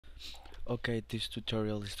Okay, this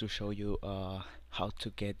tutorial is to show you how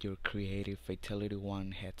to get your creative Fatality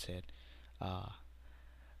 1 headset uh,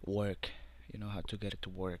 work. You know how to get it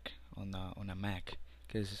to work on a Mac,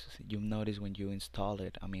 because you notice when you install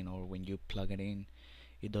it, I mean, or when you plug it in,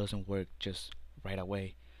 it doesn't work just right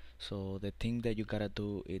away. So the thing that you gotta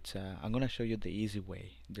do, it's I'm gonna show you the easy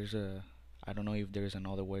way. I don't know if there's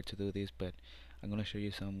another way to do this, but I'm gonna show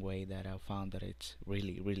you some way that I found that it's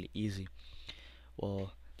really easy.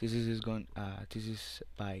 Well, this is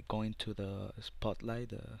by going to the spotlight,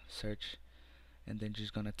 the search, and then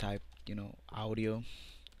just gonna type, audio,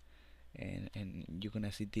 and you're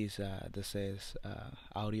gonna see this that says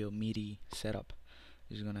audio MIDI setup.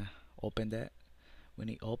 You're gonna open that. When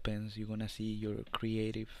it opens, you're gonna see your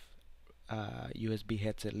creative USB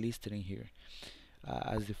headset listed in here.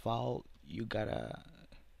 As default, you gotta,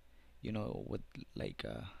 with like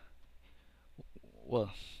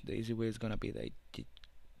well, the easy way is gonna be that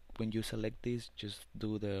when you select this, just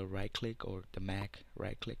do the right click or the Mac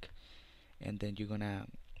right click, and then you're gonna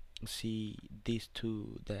see these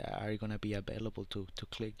two that are gonna be available to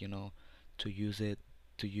click, to use it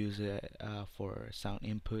for sound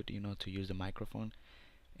input, to use the microphone,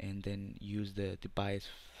 and then use the device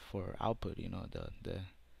for output,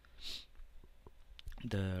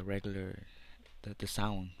 the regular the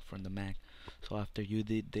sound from the Mac. So after you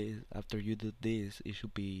did this, it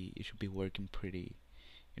should be working pretty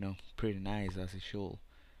nice as it should.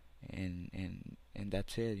 And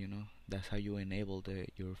that's it. That's how you enable the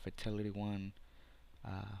your Fatality One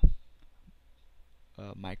uh,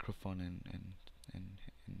 microphone and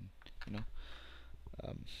you know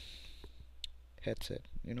um, headset.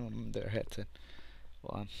 Their headset.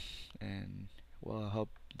 Well, and well, I hope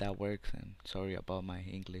that works. And sorry about my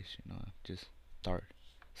English. I just start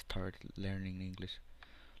start learning English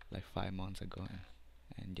like 5 months ago,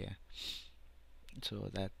 and yeah. So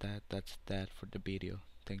that's that for the video.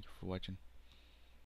 Thank you for watching.